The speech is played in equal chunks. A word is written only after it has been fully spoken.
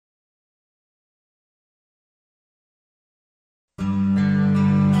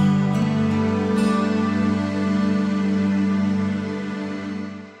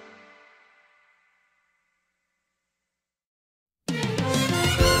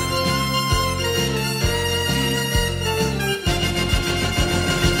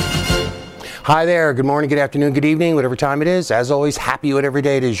Hi there, good morning, good afternoon, good evening, whatever time it is. As always, happy whatever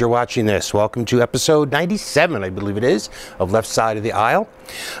day it is you're watching this. Welcome to episode 97, I believe it is, of Left Side of the Aisle.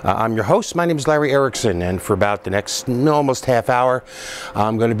 I'm your host, my name is Larry Erickson, and for about the next almost half hour,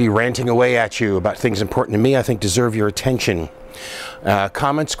 I'm going to be ranting away at you about things important to me I think deserve your attention.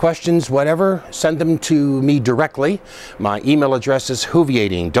 Comments, questions, whatever, send them to me directly. My email address is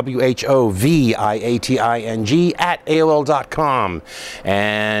whoviating, WHOVIATING @AOL.com.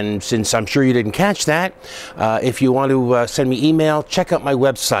 And since I'm sure you didn't catch that, if you want to send me email, check out my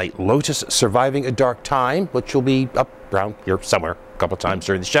website, Lotus Surviving a Dark Time, which will be up around here somewhere a couple times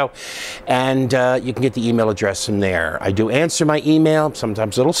during the show. And you can get the email address from there. I do answer my email,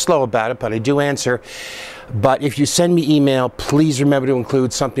 sometimes a little slow about it, but I do answer. But if you send me email, please remember to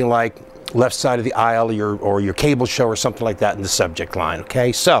include something like Left Side of the Aisle or your cable show or something like that in the subject line,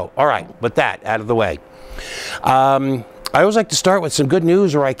 okay? So, all right, with that out of the way. I always like to start with some good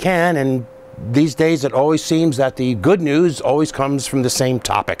news where I can, and these days it always seems that the good news always comes from the same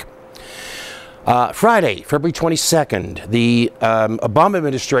topic. Friday, February 22nd, the Obama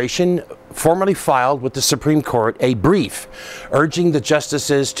administration formally filed with the Supreme Court a brief urging the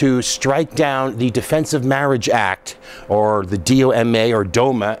justices to strike down the Defensive Marriage Act, or the DOMA or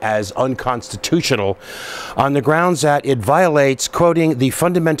DOMA, as unconstitutional on the grounds that it violates, quoting, the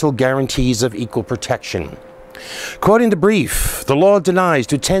fundamental guarantees of equal protection. Quoting the brief, the law denies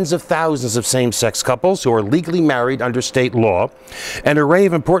to tens of thousands of same-sex couples who are legally married under state law an array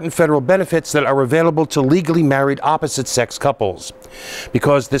of important federal benefits that are available to legally married opposite-sex couples.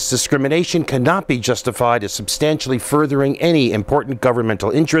 Because this discrimination cannot be justified as substantially furthering any important governmental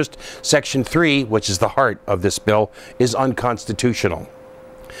interest, Section 3, which is the heart of this bill, is unconstitutional.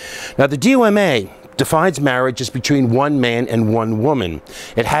 Now, the DOMA defines marriage as between one man and one woman.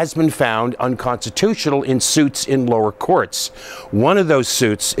 It has been found unconstitutional in suits in lower courts. One of those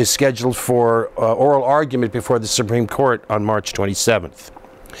suits is scheduled for oral argument before the Supreme Court on March 27th.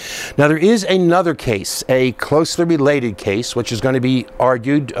 Now, there is another case, a closely related case, which is going to be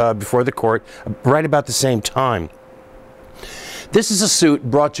argued before the court right about the same time. This is a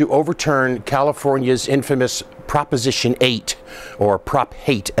suit brought to overturn California's infamous Proposition 8, or Prop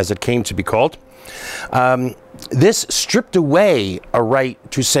 8 as it came to be called. This stripped away a right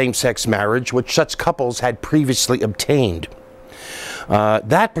to same-sex marriage, which such couples had previously obtained.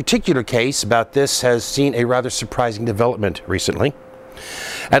 That particular case about this has seen a rather surprising development recently.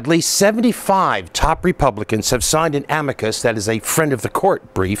 At least 75 top Republicans have signed an amicus, that is a friend of the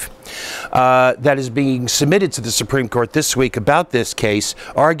court brief, that is being submitted to the Supreme Court this week about this case,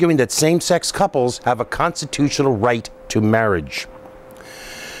 arguing that same-sex couples have a constitutional right to marriage.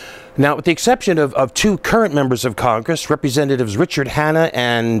 Now, with the exception of two current members of Congress, Representatives Richard Hanna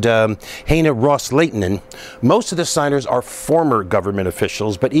and Hannah Ross-Lehtinen, most of the signers are former government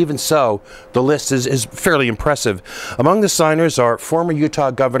officials, but even so, the list is fairly impressive. Among the signers are former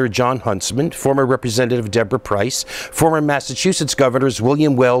Utah Governor John Huntsman, former Representative Deborah Price, former Massachusetts Governors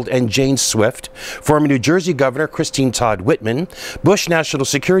William Weld and Jane Swift, former New Jersey Governor Christine Todd Whitman, Bush National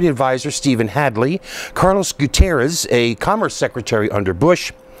Security Advisor Stephen Hadley, Carlos Gutierrez, a Commerce Secretary under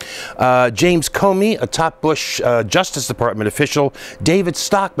Bush, James Comey, a top Bush Justice Department official, David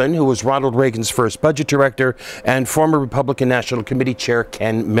Stockman, who was Ronald Reagan's first budget director, and former Republican National Committee Chair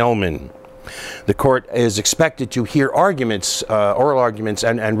Ken Mellman. The court is expected to hear arguments, oral arguments,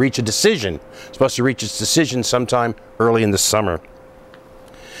 and reach a decision. It's supposed to reach its decision sometime early in the summer.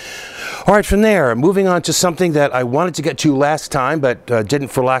 All right, from there, moving on to something that I wanted to get to last time, but didn't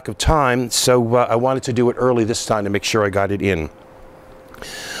for lack of time, so I wanted to do it early this time to make sure I got it in.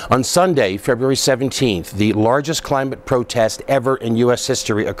 On Sunday, February 17th, the largest climate protest ever in U.S.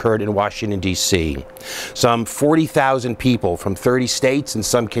 history occurred in Washington, D.C. Some 40,000 people from 30 states and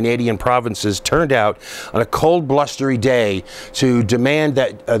some Canadian provinces turned out on a cold, blustery day to demand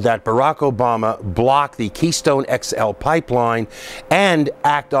that Barack Obama block the Keystone XL pipeline and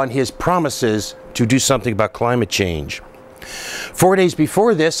act on his promises to do something about climate change. 4 days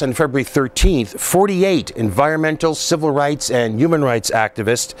before this, on February 13th, 48 environmental, civil rights, and human rights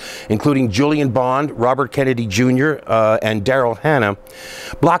activists, including Julian Bond, Robert Kennedy Jr., and Daryl Hannah,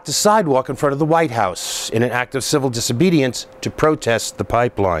 blocked a sidewalk in front of the White House in an act of civil disobedience to protest the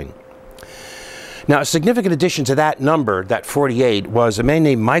pipeline. Now, a significant addition to that number, that 48, was a man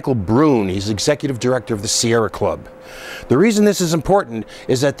named Michael Brune. He's executive director of the Sierra Club. The reason this is important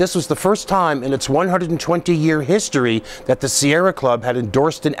is that this was the first time in its 120-year history that the Sierra Club had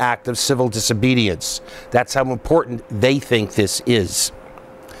endorsed an act of civil disobedience. That's how important they think this is.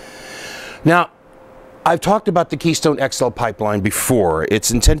 Now, I've talked about the Keystone XL pipeline before. It's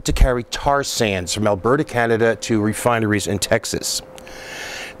intended to carry tar sands from Alberta, Canada to refineries in Texas.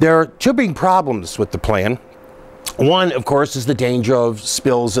 There are two big problems with the plan. One, of course, is the danger of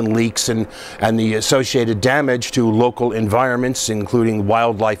spills and leaks and the associated damage to local environments, including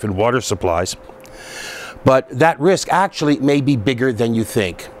wildlife and water supplies. But that risk actually may be bigger than you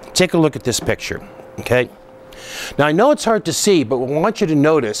think. Take a look at this picture, okay? Now, I know it's hard to see, but what I want you to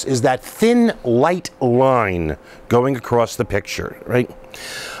notice is that thin, light line going across the picture, right?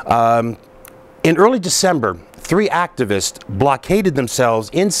 In early December, 3 activists blockaded themselves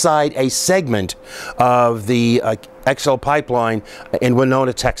inside a segment of the XL pipeline in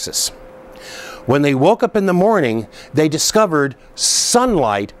Winona, Texas. When they woke up in the morning, they discovered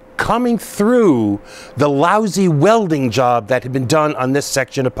sunlight coming through the lousy welding job that had been done on this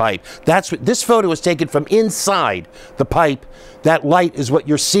section of pipe. That's what this photo was taken from inside the pipe. That light is what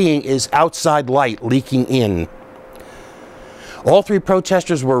you're seeing is outside light leaking in. All 3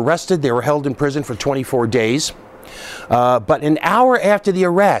 protesters were arrested. They were held in prison for 24 days. But an hour after the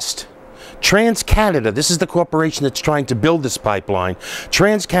arrest, TransCanada, this is the corporation that's trying to build this pipeline,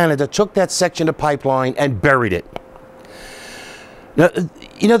 TransCanada took that section of pipeline and buried it. Now,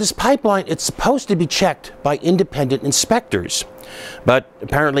 you know, this pipeline, it's supposed to be checked by independent inspectors. But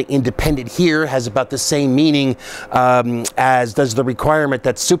apparently independent here has about the same meaning as does the requirement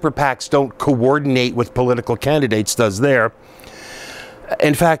that super PACs don't coordinate with political candidates does there.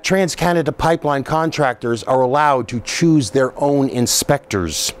 In fact, TransCanada pipeline contractors are allowed to choose their own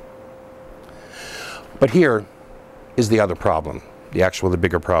inspectors. But here is the other problem, the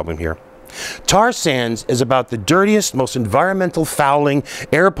bigger problem here. Tar sands is about the dirtiest, most environmental fouling,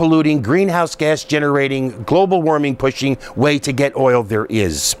 air polluting, greenhouse gas generating, global warming pushing way to get oil there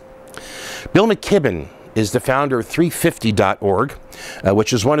is. Bill McKibben is the founder of 350.org,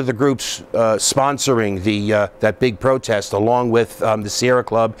 which is one of the groups sponsoring that big protest along with the Sierra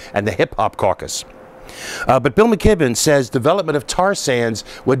Club and the Hip Hop Caucus. But Bill McKibben says development of tar sands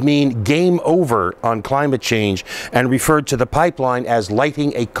would mean game over on climate change and referred to the pipeline as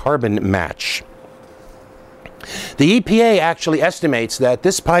lighting a carbon match. The EPA actually estimates that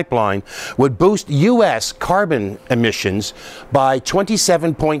this pipeline would boost U.S. carbon emissions by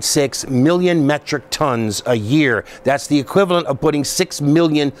 27.6 million metric tons a year. That's the equivalent of putting 6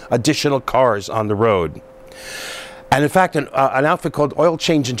 million additional cars on the road. And in fact, an outfit called Oil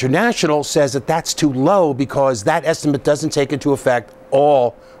Change International says that that's too low because that estimate doesn't take into effect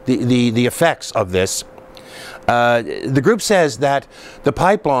all the effects of this. The group says that the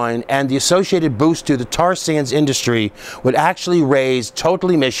pipeline and the associated boost to the tar sands industry would actually raise total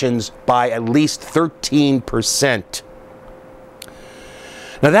emissions by at least 13%.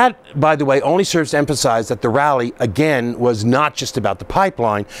 Now that, by the way, only serves to emphasize that the rally, again, was not just about the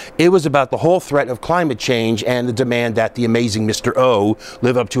pipeline. It was about the whole threat of climate change and the demand that the amazing Mr. O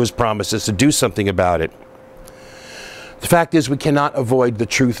live up to his promises to do something about it. The fact is we cannot avoid the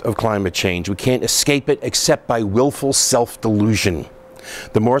truth of climate change. We can't escape it except by willful self-delusion.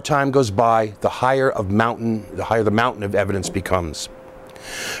 The more time goes by, the higher the mountain of evidence becomes.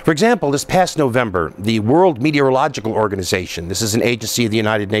 For example, this past November, the World Meteorological Organization, this is an agency of the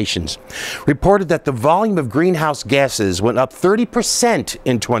United Nations, reported that the volume of greenhouse gases went up 30%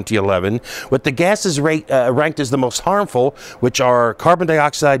 in 2011, with the gases ranked as the most harmful, which are carbon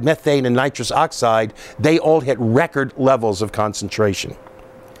dioxide, methane, and nitrous oxide. They all hit record levels of concentration.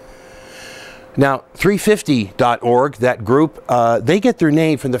 Now, 350.org, that group, they get their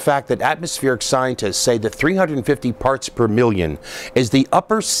name from the fact that atmospheric scientists say that 350 parts per million is the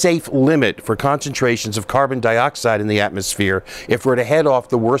upper safe limit for concentrations of carbon dioxide in the atmosphere if we're to head off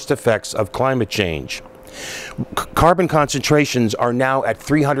the worst effects of climate change. Carbon concentrations are now at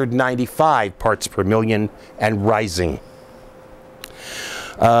 395 parts per million and rising.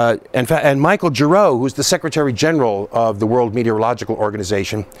 And Michael Giroux, who's the Secretary General of the World Meteorological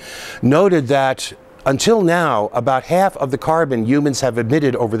Organization, noted that until now, about half of the carbon humans have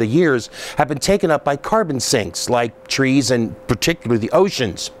emitted over the years have been taken up by carbon sinks, like trees and particularly the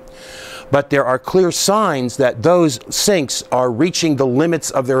oceans. But there are clear signs that those sinks are reaching the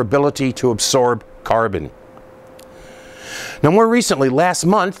limits of their ability to absorb carbon. Now, more recently, last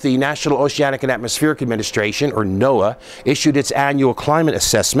month, the National Oceanic and Atmospheric Administration, or NOAA, issued its annual climate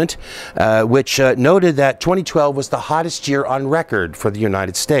assessment, which noted that 2012 was the hottest year on record for the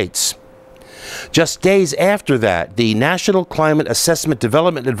United States. Just days after that, the National Climate Assessment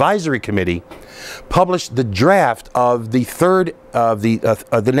Development Advisory Committee published the draft of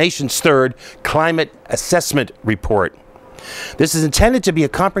the nation's third climate assessment report. This is intended to be a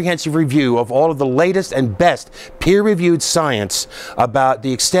comprehensive review of all of the latest and best peer-reviewed science about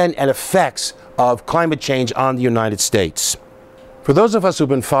the extent and effects of climate change on the United States. For those of us who've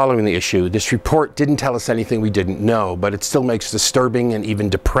been following the issue, this report didn't tell us anything we didn't know, but it still makes disturbing and even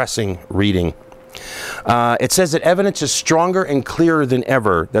depressing reading. It says that evidence is stronger and clearer than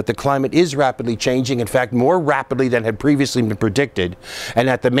ever that the climate is rapidly changing, in fact, more rapidly than had previously been predicted, and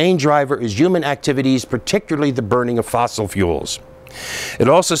that the main driver is human activities, particularly the burning of fossil fuels. It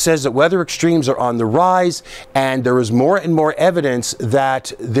also says that weather extremes are on the rise, and there is more and more evidence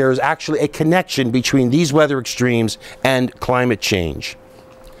that there's actually a connection between these weather extremes and climate change.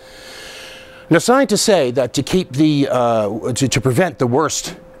 Now, scientists say that to keep to prevent the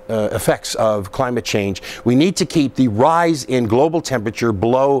worst effects of climate change, we need to keep the rise in global temperature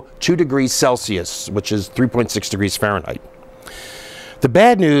below 2 degrees Celsius, which is 3.6 degrees Fahrenheit. The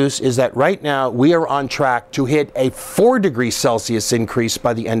bad news is that right now we are on track to hit a 4 degrees Celsius increase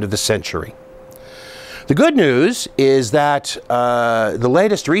by the end of the century. The good news is that the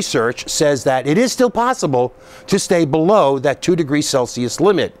latest research says that it is still possible to stay below that 2 degrees Celsius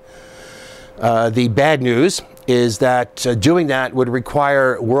limit. The bad news is that doing that would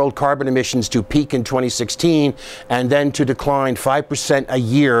require world carbon emissions to peak in 2016 and then to decline 5% a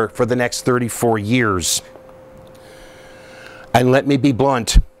year for the next 34 years. And let me be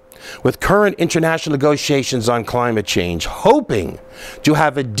blunt, with current international negotiations on climate change, hoping to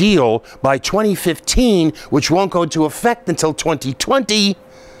have a deal by 2015, which won't go into effect until 2020,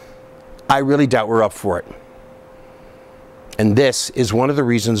 I really doubt we're up for it. And this is one of the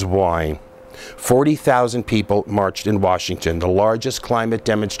reasons why 40,000 people marched in Washington, the largest climate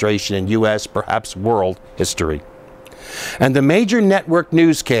demonstration in U.S., perhaps world, history. And the major network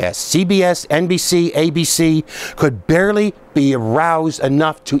newscasts, CBS, NBC, ABC, could barely be aroused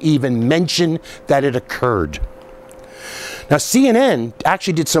enough to even mention that it occurred. Now, CNN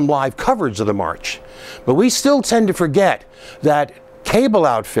actually did some live coverage of the march, but we still tend to forget that cable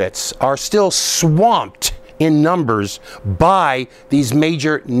outfits are still swamped in numbers by these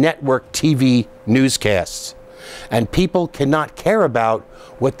major network TV newscasts. And people cannot care about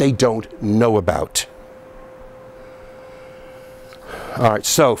what they don't know about. All right,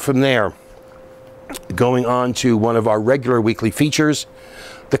 so from there, going on to one of our regular weekly features,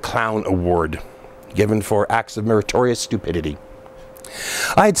 the Clown Award, given for acts of meritorious stupidity.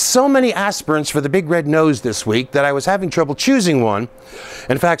 I had so many aspirants for the Big Red Nose this week that I was having trouble choosing one.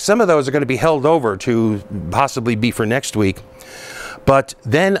 In fact, some of those are going to be held over to possibly be for next week. But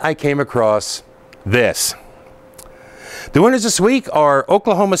then I came across this. The winners this week are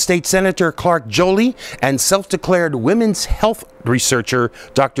Oklahoma State Senator Clark Jolie and self-declared women's health researcher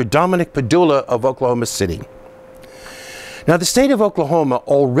Dr. Dominic Padula of Oklahoma City. Now, the state of Oklahoma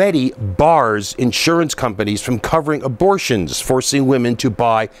already bars insurance companies from covering abortions, forcing women to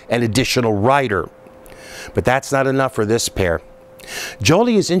buy an additional rider. But that's not enough for this pair.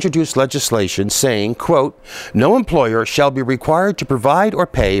 Jolie has introduced legislation saying, quote, "No employer shall be required to provide or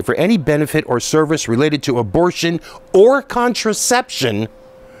pay for any benefit or service related to abortion or contraception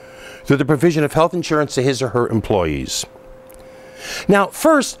through the provision of health insurance to his or her employees." Now,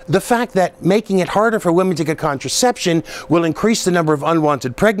 first, the fact that making it harder for women to get contraception will increase the number of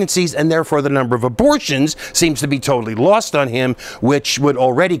unwanted pregnancies and therefore the number of abortions seems to be totally lost on him, which would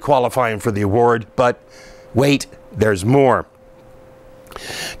already qualify him for the award. But wait, there's more.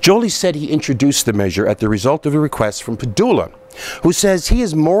 Jolie said he introduced the measure at the result of a request from Padula, who says he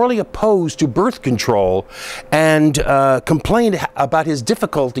is morally opposed to birth control and complained about his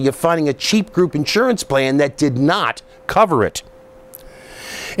difficulty of finding a cheap group insurance plan that did not cover it.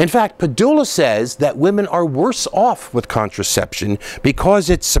 In fact, Padula says that women are worse off with contraception because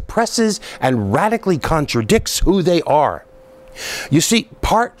it suppresses and radically contradicts who they are. You see,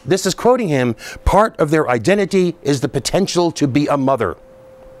 this is quoting him, part of their identity is the potential to be a mother.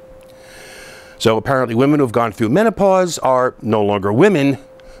 So apparently women who have gone through menopause are no longer women,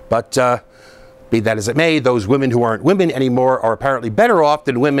 but be that as it may, those women who aren't women anymore are apparently better off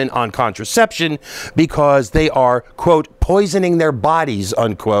than women on contraception because they are, quote, poisoning their bodies,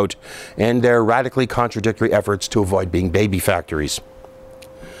 unquote, in their radically contradictory efforts to avoid being baby factories.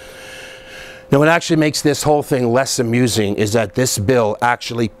 Now, what actually makes this whole thing less amusing is that this bill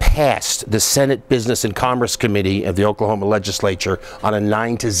actually passed the Senate Business and Commerce Committee of the Oklahoma legislature on a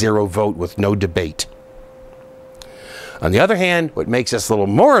 9-0 vote with no debate. On the other hand, what makes this a little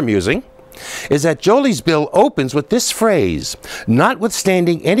more amusing is that Jolie's bill opens with this phrase,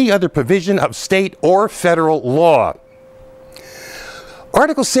 notwithstanding any other provision of state or federal law.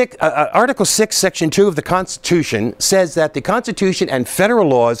 Article 6, Section 2 of the Constitution says that the Constitution and federal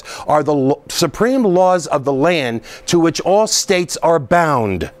laws are the supreme laws of the land to which all states are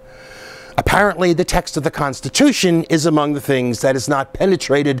bound. Apparently, the text of the Constitution is among the things that has not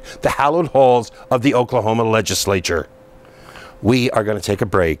penetrated the hallowed halls of the Oklahoma legislature. We are going to take a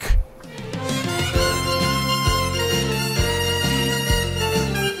break.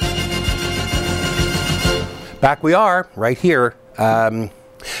 Back we are, right here.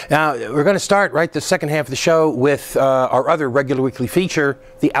 Now, we're going to start right the second half of the show with our other regular weekly feature,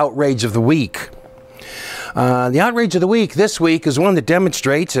 the Outrage of the Week. The Outrage of the Week this week is one that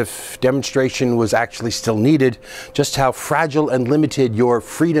demonstrates, if demonstration was actually still needed, just how fragile and limited your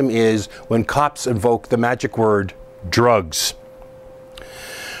freedom is when cops invoke the magic word, drugs.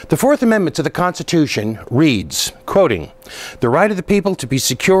 The Fourth Amendment to the Constitution reads, quoting, "The right of the people to be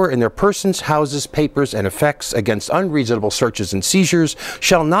secure in their persons, houses, papers, and effects against unreasonable searches and seizures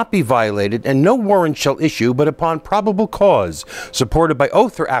shall not be violated, and no warrant shall issue but upon probable cause, supported by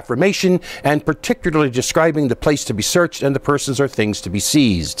oath or affirmation, and particularly describing the place to be searched and the persons or things to be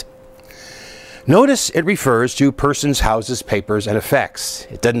seized." Notice it refers to persons, houses, papers, and effects.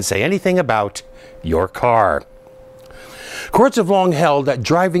 It doesn't say anything about your car. Courts have long held that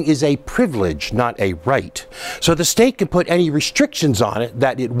driving is a privilege, not a right. So the state can put any restrictions on it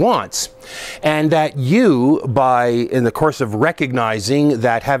that it wants, and that you, in the course of recognizing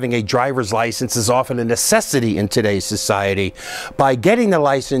that having a driver's license is often a necessity in today's society, by getting the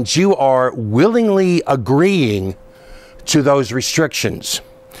license, you are willingly agreeing to those restrictions.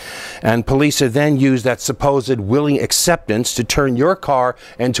 And police have then used that supposed willing acceptance to turn your car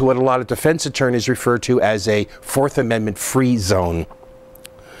into what a lot of defense attorneys refer to as a Fourth Amendment free zone.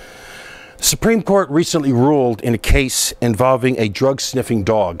 The Supreme Court recently ruled in a case involving a drug-sniffing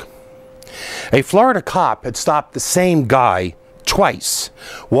dog. A Florida cop had stopped the same guy twice,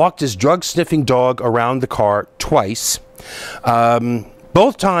 walked his drug-sniffing dog around the car twice.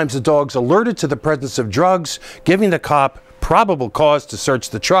 Both times the dogs alerted to the presence of drugs, giving the cop probable cause to search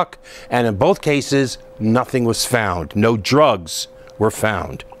the truck, and in both cases, nothing was found. No drugs were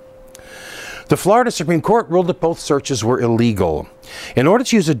found. The Florida Supreme Court ruled that both searches were illegal. In order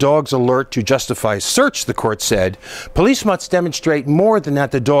to use a dog's alert to justify a search, the court said, police must demonstrate more than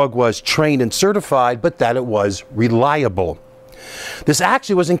that the dog was trained and certified, but that it was reliable. This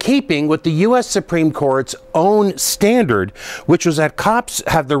actually was in keeping with the U.S. Supreme Court's own standard, which was that cops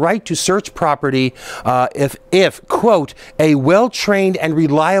have the right to search property if, quote, a well-trained and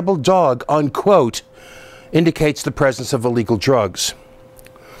reliable dog, unquote, indicates the presence of illegal drugs.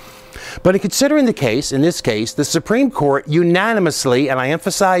 But in considering the case, in this case, the Supreme Court unanimously, and I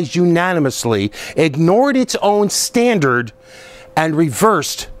emphasize unanimously, ignored its own standard and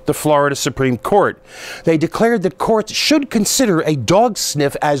reversed the Florida Supreme Court. They declared that courts should consider a dog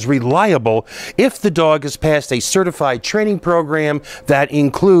sniff as reliable if the dog has passed a certified training program that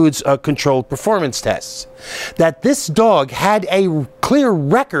includes controlled performance tests. That this dog had a clear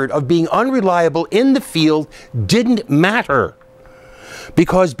record of being unreliable in the field didn't matter,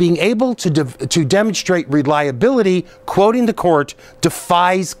 because being able to demonstrate reliability, quoting the court,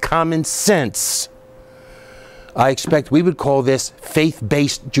 defies common sense. I expect we would call this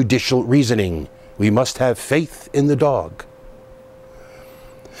faith-based judicial reasoning. We must have faith in the dog.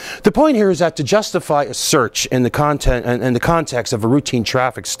 The point here is that to justify a search in the context of a routine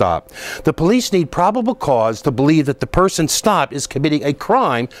traffic stop, the police need probable cause to believe that the person stopped is committing a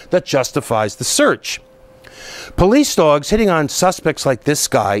crime that justifies the search. Police dogs hitting on suspects like this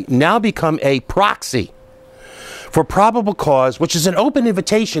guy now become a proxy for probable cause, which is an open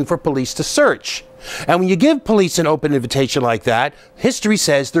invitation for police to search. And when you give police an open invitation like that, history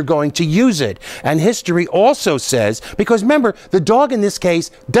says they're going to use it. And history also says, because remember, the dog in this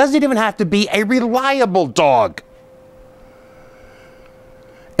case doesn't even have to be a reliable dog.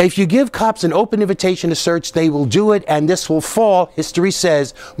 If you give cops an open invitation to search, they will do it, and this will fall, history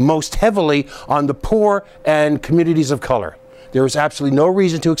says, most heavily on the poor and communities of color. There is absolutely no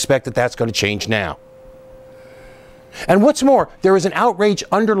reason to expect that that's going to change now. And what's more, there is an outrage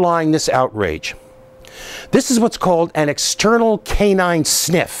underlying this outrage. This is what's called an external canine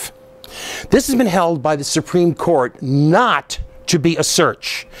sniff. This has been held by the Supreme Court not to be a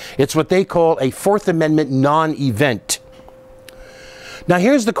search. It's what they call a Fourth Amendment non-event. Now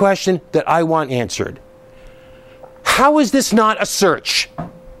here's the question that I want answered. How is this not a search?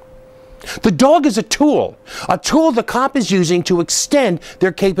 The dog is a tool the cop is using to extend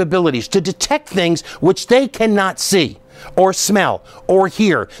their capabilities, to detect things which they cannot see, or smell, or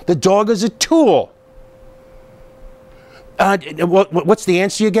hear. The dog is a tool. What's the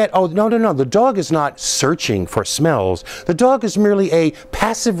answer you get? Oh, no. The dog is not searching for smells. The dog is merely a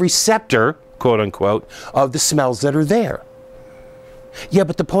passive receptor, quote unquote, of the smells that are there. Yeah,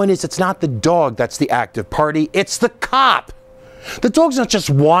 but the point is, it's not the dog that's the active party, it's the cop. The dog's not just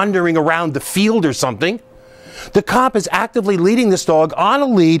wandering around the field or something. The cop is actively leading this dog on a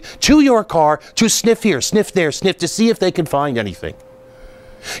lead to your car to sniff here, sniff there, sniff to see if they can find anything.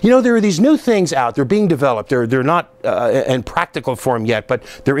 You know, there are these new things out. They're being developed. They're not in practical form yet, but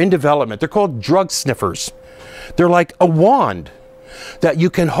they're in development. They're called drug sniffers. They're like a wand that you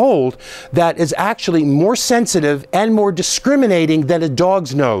can hold that is actually more sensitive and more discriminating than a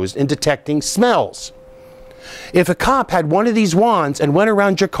dog's nose in detecting smells. If a cop had one of these wands and went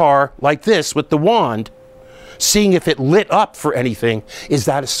around your car like this with the wand, seeing if it lit up for anything, is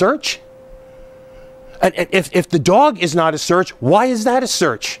that a search? And if the dog is not a search, why is that a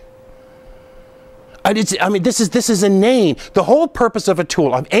search? I mean, this is inane. The whole purpose of a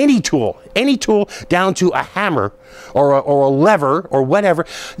tool, of any tool down to a hammer or a lever or whatever,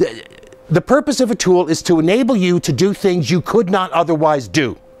 the purpose of a tool is to enable you to do things you could not otherwise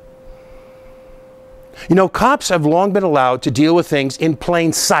do. You know, cops have long been allowed to deal with things in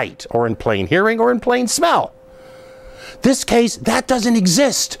plain sight or in plain hearing or in plain smell. This case, that doesn't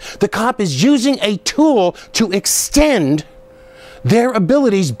exist. The cop is using a tool to extend their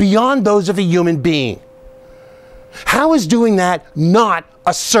abilities beyond those of a human being. How is doing that not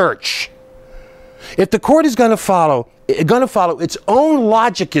a search? If the court is going to follow its own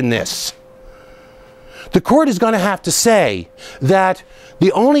logic in this, the court is going to have to say that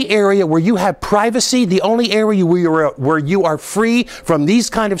the only area where you have privacy, the only area where you are free from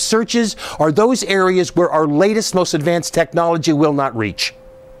these kind of searches are those areas where our latest, most advanced technology will not reach.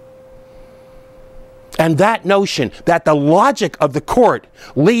 And that notion that the logic of the court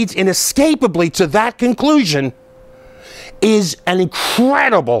leads inescapably to that conclusion is an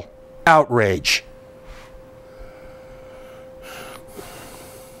incredible outrage.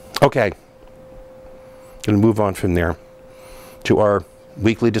 Okay, going to move on from there to our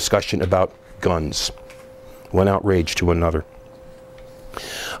weekly discussion about guns, one outrage to another.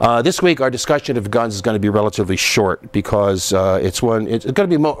 This week, our discussion of guns is going to be relatively short because it's going to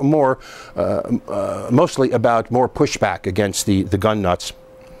be mostly about more pushback against the gun nuts.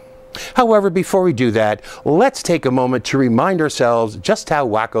 However, before we do that, let's take a moment to remind ourselves just how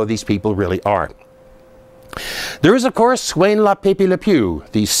wacko these people really are. There is, of course, Wayne LaPepe-Le-Pew,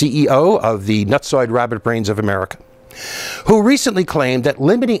 the CEO of the Nutsoid Rabbit Brains of America, who recently claimed that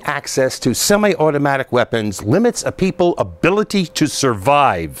limiting access to semi-automatic weapons limits a people's ability to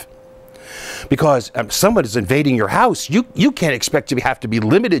survive. Because someone is invading your house, you can't expect to have to be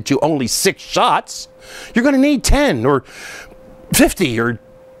limited to only 6 shots. You're going to need 10 or 50 or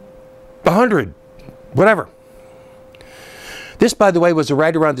 100, whatever. This, by the way, was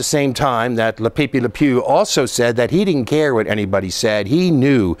right around the same time that LaPepe-Le-Pew also said that he didn't care what anybody said. He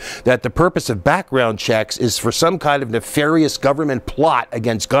knew that the purpose of background checks is for some kind of nefarious government plot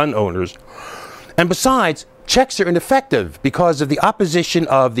against gun owners. And besides, checks are ineffective because of the opposition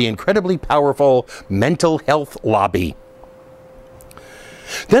of the incredibly powerful mental health lobby.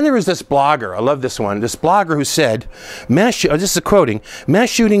 Then there is this blogger, I love this one, this blogger who said, this is quoting, mass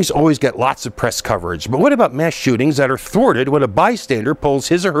shootings always get lots of press coverage, but what about mass shootings that are thwarted when a bystander pulls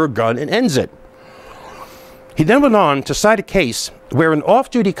his or her gun and ends it? He then went on to cite a case where an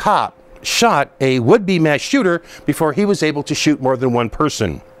off-duty cop shot a would-be mass shooter before he was able to shoot more than one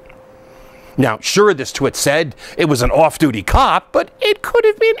person. Now, sure, this twit said it was an off-duty cop, but it could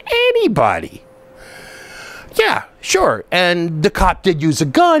have been anybody. Yeah, sure, and the cop did use a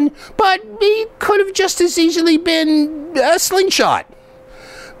gun, but he could have just as easily been a slingshot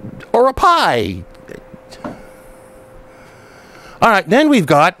or a pie. All right, then we've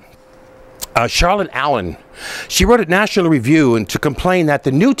got Charlotte Allen. She wrote at National Review and to complain that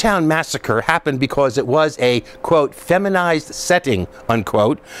the Newtown massacre happened because it was a, quote, feminized setting,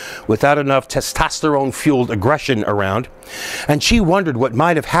 unquote, without enough testosterone-fueled aggression around. And she wondered what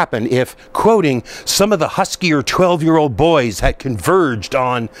might have happened if, quoting, some of the huskier 12-year-old boys had converged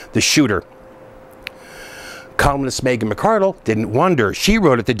on the shooter. Columnist Megan McArdle didn't wonder. She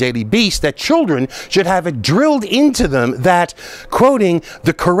wrote at the Daily Beast that children should have it drilled into them that, quoting,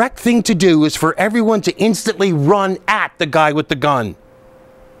 the correct thing to do is for everyone to instantly run at the guy with the gun.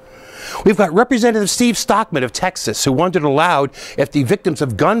 We've got Representative Steve Stockman of Texas, who wondered aloud if the victims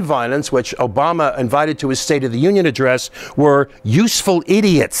of gun violence, which Obama invited to his State of the Union address, were useful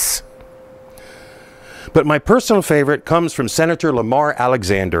idiots. But my personal favorite comes from Senator Lamar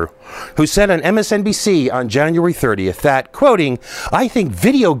Alexander, who said on MSNBC on January 30th that, quoting, I think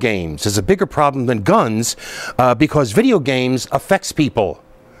video games is a bigger problem than guns because video games affects people,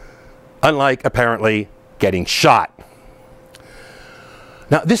 unlike, apparently, getting shot.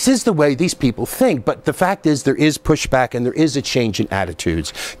 Now, this is the way these people think, but the fact is there is pushback and there is a change in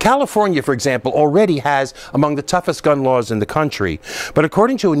attitudes. California, for example, already has among the toughest gun laws in the country. But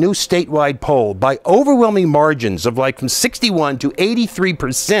according to a new statewide poll, by overwhelming margins of like from 61 to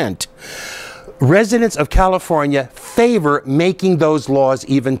 83%, residents of California favor making those laws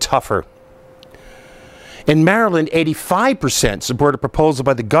even tougher. In Maryland, 85% support a proposal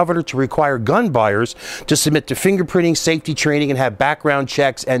by the governor to require gun buyers to submit to fingerprinting, safety training, and have background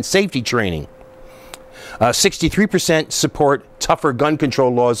checks and safety training. 63% support tougher gun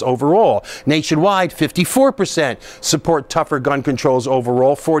control laws overall. Nationwide, 54% support tougher gun controls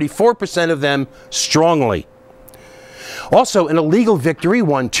overall, 44% of them strongly. Also, in a legal victory,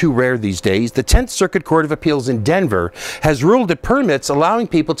 one too rare these days, the 10th Circuit Court of Appeals in Denver has ruled that permits allowing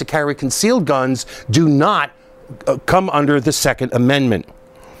people to carry concealed guns do not come under the Second Amendment.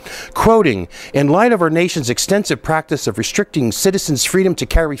 Quoting, "In light of our nation's extensive practice of restricting citizens' freedom to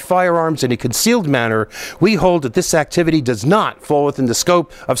carry firearms in a concealed manner, we hold that this activity does not fall within the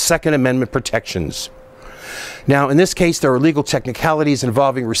scope of Second Amendment protections." Now, in this case, there are legal technicalities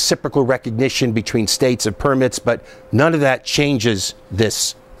involving reciprocal recognition between states of permits, but none of that changes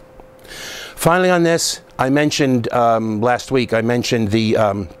this. Finally on this, I mentioned last week, I mentioned the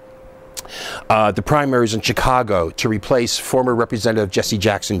primaries in Chicago to replace former Representative Jesse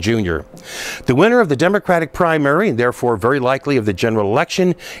Jackson Jr. The winner of the Democratic primary, and therefore very likely of the general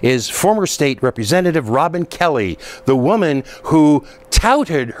election, is former state Representative Robin Kelly, the woman who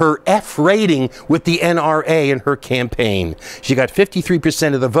touted her F rating with the NRA in her campaign. She got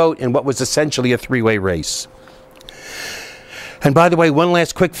 53% of the vote in what was essentially a three-way race. And by the way, one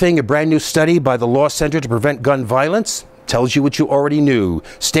last quick thing, a brand new study by the Law Center to Prevent Gun Violence tells you what you already knew.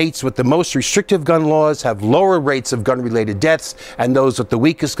 States with the most restrictive gun laws have lower rates of gun-related deaths, and those with the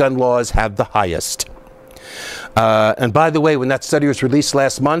weakest gun laws have the highest. And by the way, when that study was released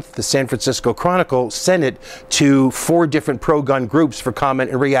last month, the San Francisco Chronicle sent it to 4 different pro-gun groups for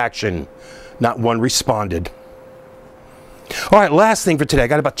comment and reaction. Not one responded. All right, last thing for today. I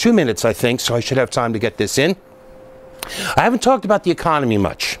got about 2 minutes, I think, so I should have time to get this in. I haven't talked about the economy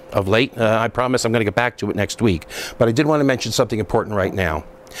much of late. I promise I'm going to get back to it next week. But I did want to mention something important right now.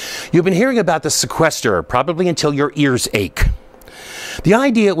 You've been hearing about the sequester, probably until your ears ache. The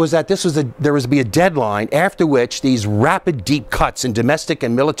idea was that there was to be a deadline after which these rapid, deep cuts in domestic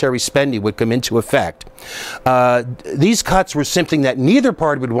and military spending would come into effect. These cuts were something that neither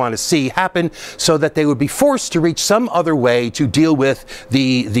party would want to see happen, so that they would be forced to reach some other way to deal with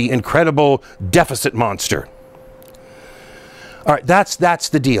the incredible deficit monster. All right, that's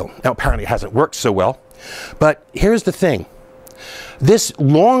the deal. Now, apparently it hasn't worked so well. But here's the thing. These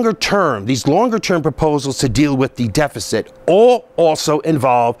longer term proposals to deal with the deficit all also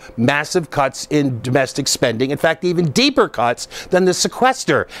involve massive cuts in domestic spending. In fact, even deeper cuts than the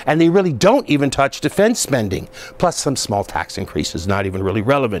sequester. And they really don't even touch defense spending. Plus some small tax increases, not even really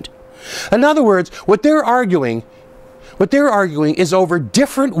relevant. In other words, what they're arguing is over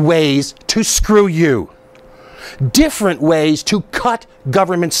different ways to screw you. Different ways to cut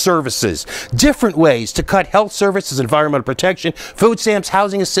government services, different ways to cut health services, environmental protection, food stamps,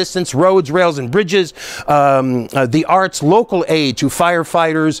 housing assistance, roads, rails, and bridges, the arts, local aid to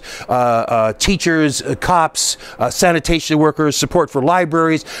firefighters, teachers, cops, sanitation workers, support for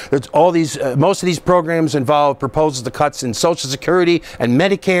libraries. There's all these, most of these programs involve proposals to cuts in Social Security and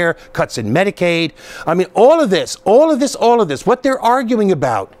Medicare, cuts in Medicaid. I mean, all of this, what they're arguing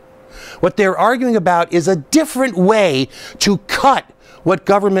about is a different way to cut what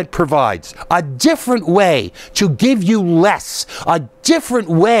government provides, a different way to give you less, a different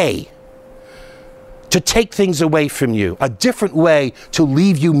way to take things away from you, a different way to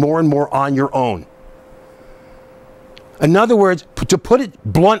leave you more and more on your own. In other words, to put it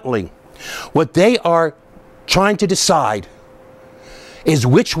bluntly, what they are trying to decide is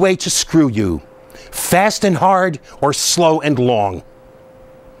which way to screw you, fast and hard or slow and long.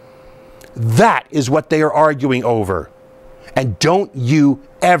 That is what they are arguing over. And don't you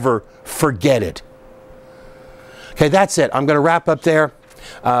ever forget it. Okay, that's it. I'm going to wrap up there.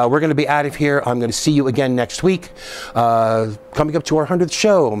 We're going to be out of here. I'm going to see you again next week. Coming up to our 100th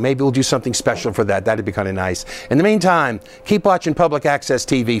show. Maybe we'll do something special for that. That'd be kind of nice. In the meantime, keep watching Public Access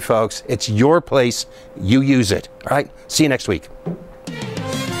TV, folks. It's your place. You use it. All right? See you next week.